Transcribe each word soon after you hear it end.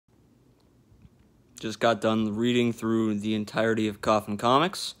Just got done reading through the entirety of Coffin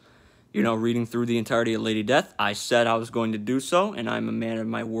Comics. You know, reading through the entirety of Lady Death. I said I was going to do so, and I'm a man of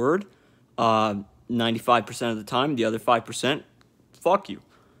my word. 95% of the time, the other 5%, fuck you.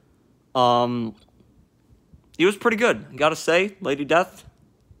 It was pretty good. I gotta say, Lady Death,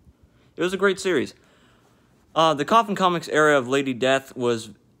 it was a great series. The Coffin Comics era of Lady Death was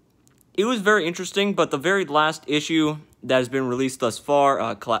very interesting, but the very last issue that has been released thus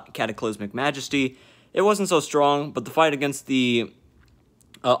far, Cataclysmic Majesty, it wasn't so strong, but the fight against the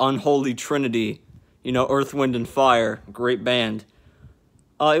Unholy Trinity, you know, Earth, Wind, and Fire, great band,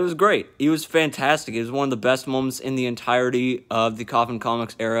 it was great. It was fantastic. It was one of the best moments in the entirety of the Coffin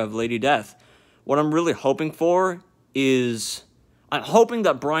Comics era of Lady Death. What I'm really hoping for is, I'm hoping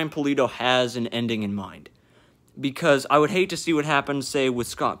that Brian Pulido has an ending in mind. Because I would hate to see what happens, say, with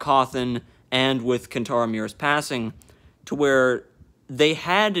Scott Cawthon and with Kentaro Miura's passing, to where they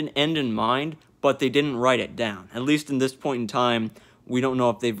had an end in mind, but they didn't write it down. At least in this point in time, we don't know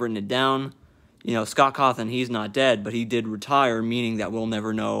if they've written it down. You know, Scott Cawthon, he's not dead, but he did retire, meaning that we'll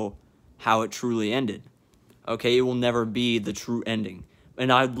never know how it truly ended. Okay, it will never be the true ending.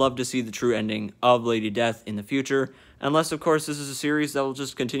 And I'd love to see the true ending of Lady Death in the future, unless, of course, this is a series that will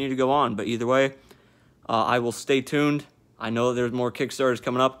just continue to go on. But either way, I will stay tuned. I know there's more Kickstarters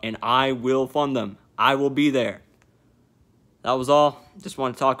coming up, and I will fund them. I will be there. That was all. Just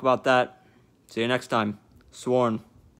want to talk about that. See you next time. Sworn.